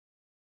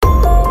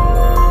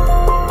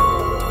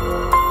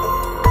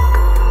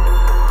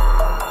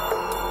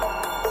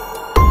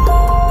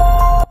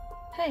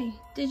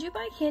Did you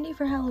buy candy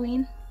for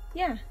Halloween?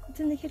 Yeah,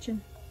 it's in the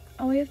kitchen.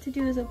 All we have to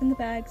do is open the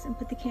bags and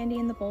put the candy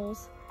in the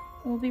bowls,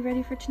 and we'll be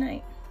ready for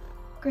tonight.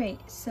 Great,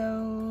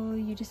 so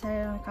you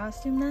decided on a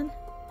costume then?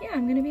 Yeah,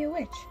 I'm gonna be a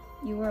witch.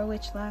 You were a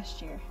witch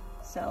last year.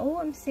 So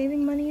I'm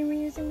saving money and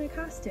reusing my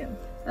costume.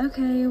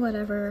 Okay,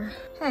 whatever.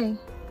 Hey,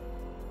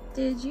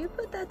 did you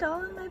put that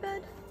doll in my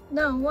bed?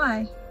 No,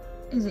 why?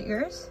 Is it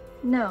yours?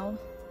 No.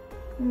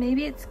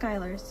 Maybe it's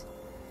Skylar's.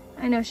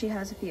 I know she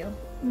has a few.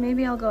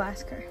 Maybe I'll go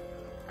ask her.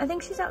 I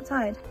think she's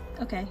outside.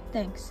 Okay,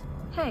 thanks.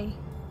 Hey,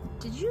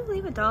 did you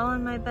leave a doll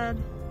on my bed?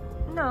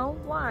 No,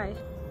 why?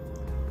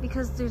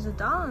 Because there's a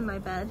doll in my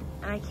bed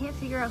and I can't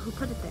figure out who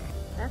put it there.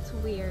 That's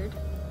weird.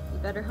 You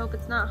better hope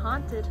it's not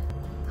haunted.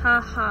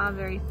 Haha,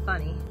 very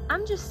funny.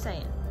 I'm just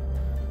saying.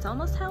 It's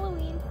almost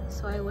Halloween,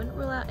 so I wouldn't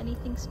rule out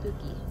anything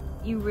spooky.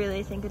 You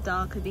really think a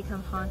doll could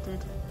become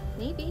haunted?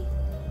 Maybe.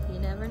 You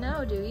never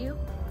know, do you?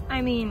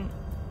 I mean,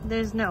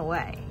 there's no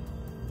way,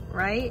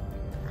 right?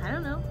 I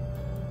don't know.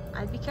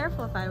 I'd be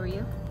careful if I were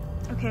you.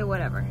 Okay,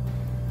 whatever.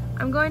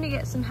 I'm going to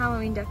get some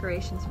Halloween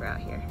decorations for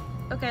out here.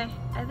 Okay,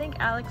 I think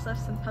Alex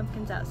left some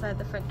pumpkins outside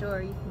the front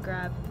door you can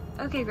grab.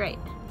 Okay, great.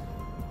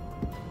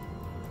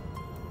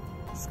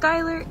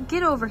 Skylar,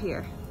 get over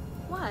here.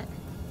 What?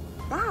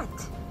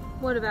 That.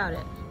 What about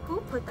it?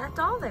 Who put that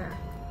doll there?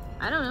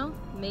 I don't know.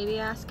 Maybe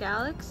ask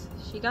Alex.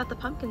 She got the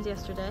pumpkins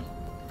yesterday.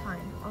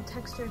 Fine, I'll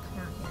text her to come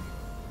out here.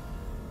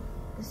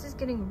 This is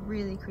getting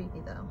really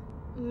creepy though.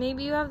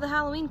 Maybe you have the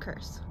Halloween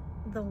curse.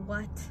 The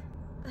what?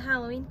 The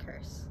Halloween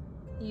curse.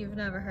 You've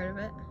never heard of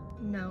it?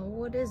 No,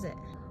 what is it?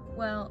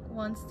 Well,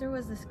 once there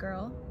was this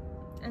girl,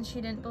 and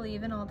she didn't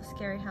believe in all the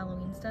scary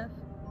Halloween stuff.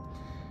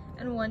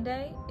 And one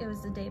day, it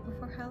was the day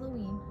before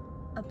Halloween,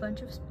 a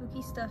bunch of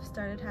spooky stuff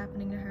started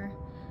happening to her,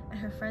 and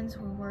her friends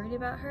were worried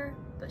about her,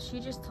 but she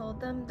just told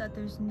them that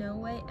there's no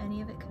way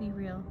any of it could be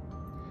real.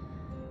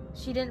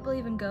 She didn't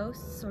believe in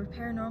ghosts or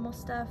paranormal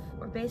stuff,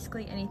 or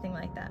basically anything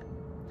like that.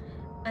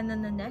 And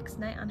then the next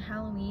night on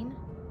Halloween,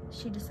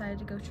 she decided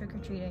to go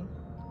trick-or-treating.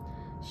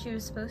 She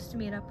was supposed to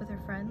meet up with her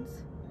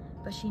friends,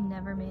 but she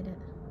never made it.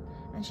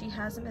 And she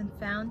hasn't been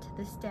found to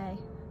this day.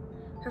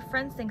 Her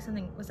friends think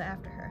something was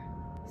after her.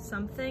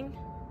 Something?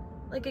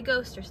 Like a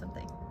ghost or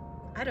something.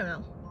 I don't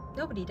know.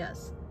 Nobody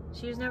does.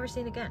 She was never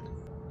seen again.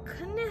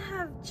 Couldn't it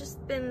have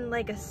just been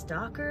like a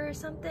stalker or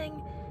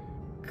something?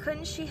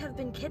 Couldn't she have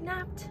been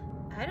kidnapped?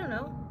 I don't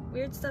know.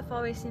 Weird stuff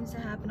always seems to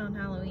happen on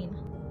Halloween.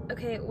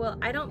 Okay, well,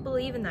 I don't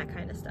believe in that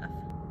kind of stuff.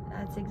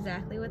 That's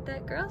exactly what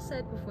that girl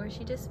said before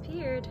she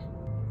disappeared.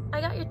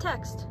 I got your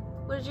text.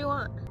 What did you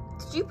want?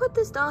 Did you put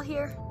this doll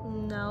here?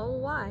 No,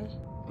 why?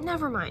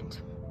 Never mind.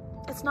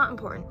 It's not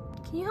important.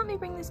 Can you help me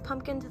bring this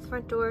pumpkin to the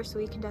front door so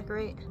we can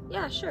decorate?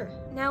 Yeah, sure.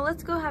 Now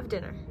let's go have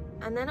dinner.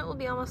 And then it will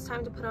be almost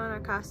time to put on our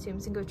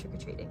costumes and go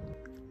trick-or-treating.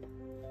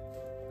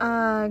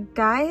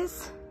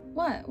 Guys?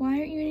 What? Why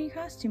aren't you in your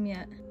costume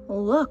yet?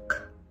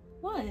 Look.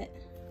 What?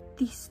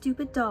 These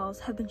stupid dolls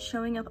have been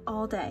showing up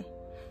all day,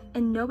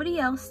 and nobody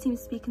else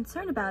seems to be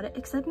concerned about it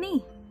except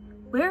me.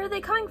 Where are they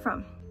coming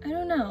from? I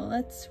don't know.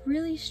 That's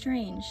really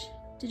strange.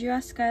 Did you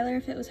ask Skylar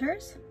if it was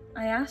hers?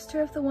 I asked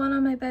her if the one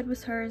on my bed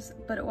was hers,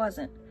 but it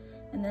wasn't.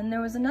 And then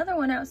there was another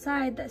one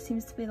outside that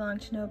seems to belong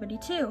to nobody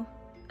too.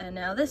 And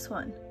now this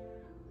one.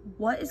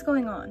 What is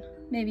going on?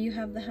 Maybe you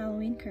have the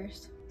Halloween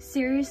curse.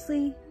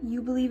 Seriously?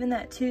 You believe in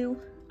that too?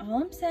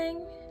 All I'm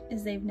saying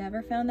is they've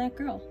never found that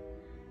girl.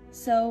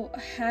 So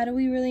how do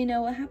we really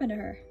know what happened to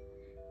her?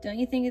 Don't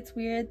you think it's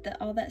weird that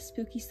all that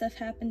spooky stuff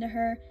happened to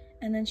her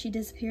and then she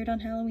disappeared on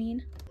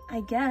Halloween? I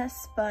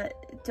guess,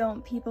 but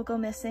don't people go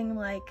missing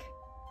like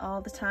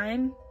all the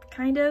time?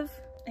 Kind of,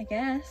 I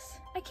guess.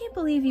 I can't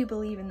believe you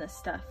believe in this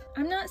stuff.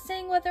 I'm not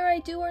saying whether I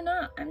do or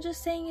not. I'm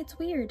just saying it's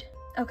weird.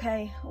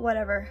 Okay,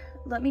 whatever.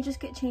 Let me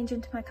just get changed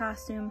into my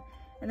costume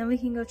and then we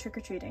can go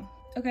trick-or-treating.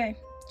 Okay,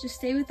 just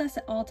stay with us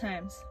at all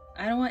times.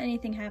 I don't want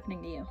anything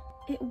happening to you.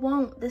 It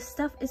won't. This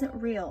stuff isn't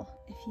real.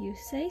 If you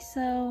say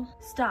so.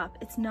 Stop.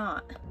 It's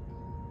not.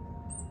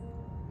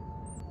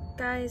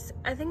 Guys,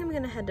 I think I'm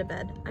gonna head to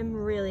bed. I'm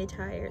really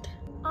tired.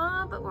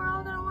 But we're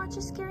all gonna watch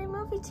a scary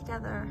movie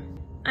together.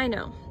 I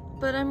know,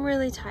 but I'm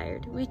really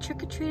tired. We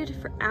trick-or-treated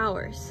for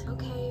hours.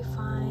 Okay,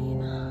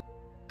 fine.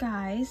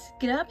 Guys,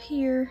 get up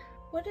here.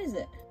 What is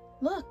it?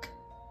 Look,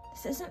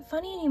 this isn't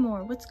funny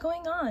anymore. What's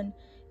going on?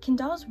 Can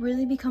dolls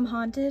really become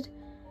haunted?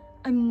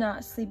 I'm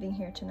not sleeping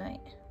here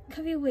tonight.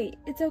 Covey, wait,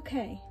 it's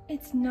okay.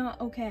 It's not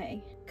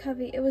okay.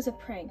 Covey, it was a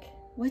prank.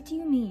 What do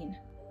you mean?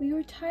 We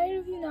were tired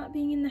of you not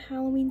being in the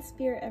Halloween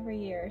spirit every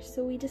year,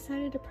 so we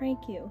decided to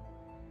prank you.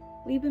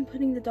 We've been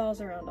putting the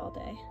dolls around all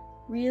day.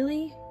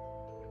 Really?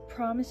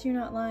 Promise you're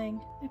not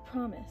lying? I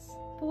promise.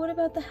 But what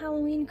about the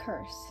Halloween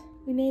curse?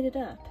 We made it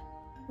up.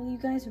 Well, you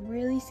guys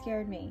really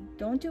scared me.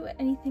 Don't do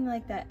anything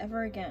like that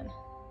ever again.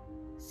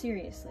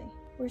 Seriously,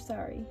 we're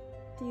sorry.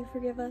 Do you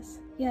forgive us?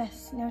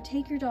 Yes, now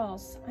take your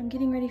dolls. I'm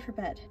getting ready for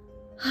bed.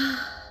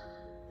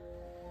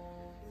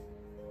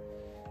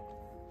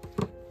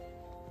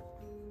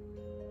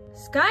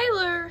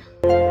 Skylar!